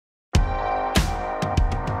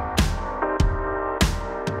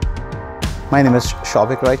My name is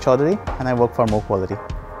Shauvik Roy Chaudhary and I work for MoQuality.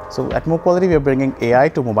 So at MoQuality, we are bringing AI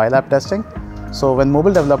to mobile app testing. So when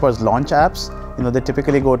mobile developers launch apps, they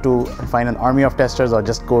typically go to find an army of testers or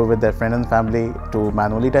just go with their friend and family to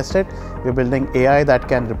manually test it. We're building AI that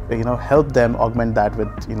can help them augment that with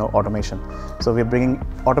automation. So we're bringing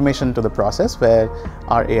automation to the process where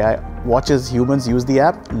our AI watches humans use the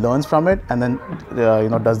app, learns from it, and then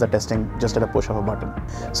does the testing just at a push of a button.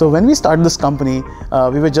 So when we started this company,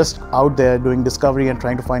 we were just out there doing discovery and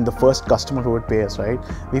trying to find the first customer who would pay us, right?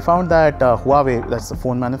 We found that Huawei, that's the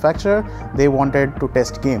phone manufacturer, they wanted to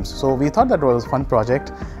test games. So we thought that was a fun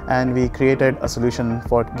project and we created a solution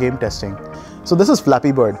for game testing. So this is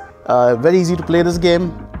Flappy Bird. Very easy to play this game.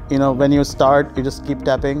 When you start, you just keep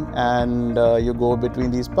tapping and you go between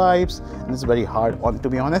these pipes, and it's very hard, to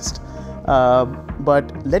be honest.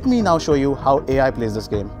 But let me now show you how AI plays this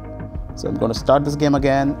game. So I'm going to start this game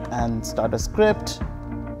again and start a script.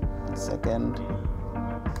 Second.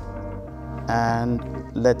 And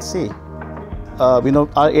let's see.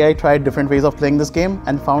 Our AI tried different ways of playing this game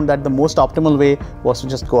and found that the most optimal way was to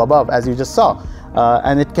just go above, as you just saw.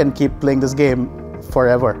 And it can keep playing this game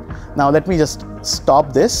forever. Now let me just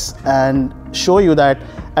stop this and show you that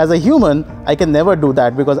as a human, I can never do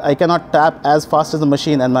that because I cannot tap as fast as the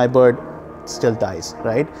machine and my bird still dies,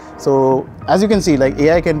 right? So as you can see, like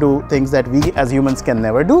AI can do things that we as humans can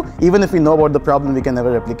never do. Even if we know about the problem, we can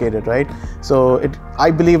never replicate it, right? So I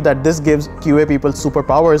believe that this gives QA people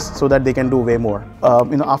superpowers so that they can do way more.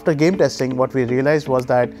 After game testing, what we realized was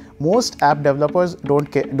that most app developers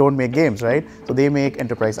don't make games, right? So they make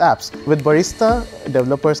enterprise apps. With Barista,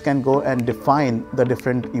 developers can go and define the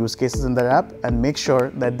different use cases in their app and make sure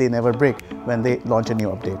that they never break when they launch a new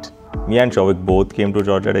update. Me and Shauvik both came to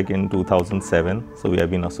Georgia Tech in 2007, so we have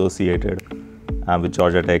been associated with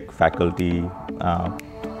Georgia Tech faculty,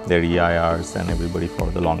 their EIRs and everybody for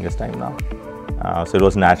the longest time now. So it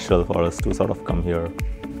was natural for us to sort of come here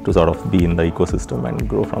to sort of be in the ecosystem and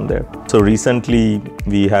grow from there. So recently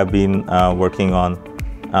we have been working on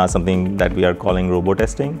something that we are calling robo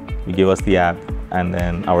testing. You give us the app and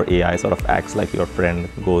then our AI sort of acts like your friend,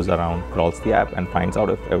 goes around, crawls the app and finds out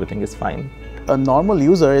if everything is fine. A normal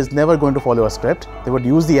user is never going to follow a script. They would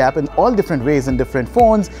use the app in all different ways, in different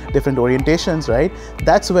phones, different orientations, right?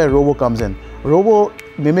 That's where Robo comes in. Robo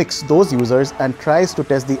mimics those users and tries to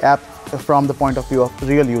test the app from the point of view of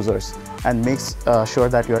real users and makes sure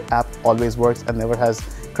that your app always works and never has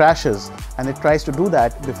crashes. And it tries to do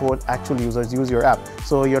that before actual users use your app.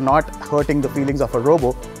 So you're not hurting the feelings of a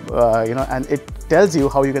Robo, and it tells you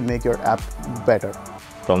how you can make your app better.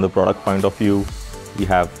 From the product point of view, we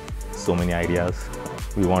have so many ideas.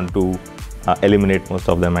 We want to eliminate most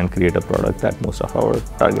of them and create a product that most of our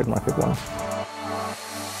target market wants.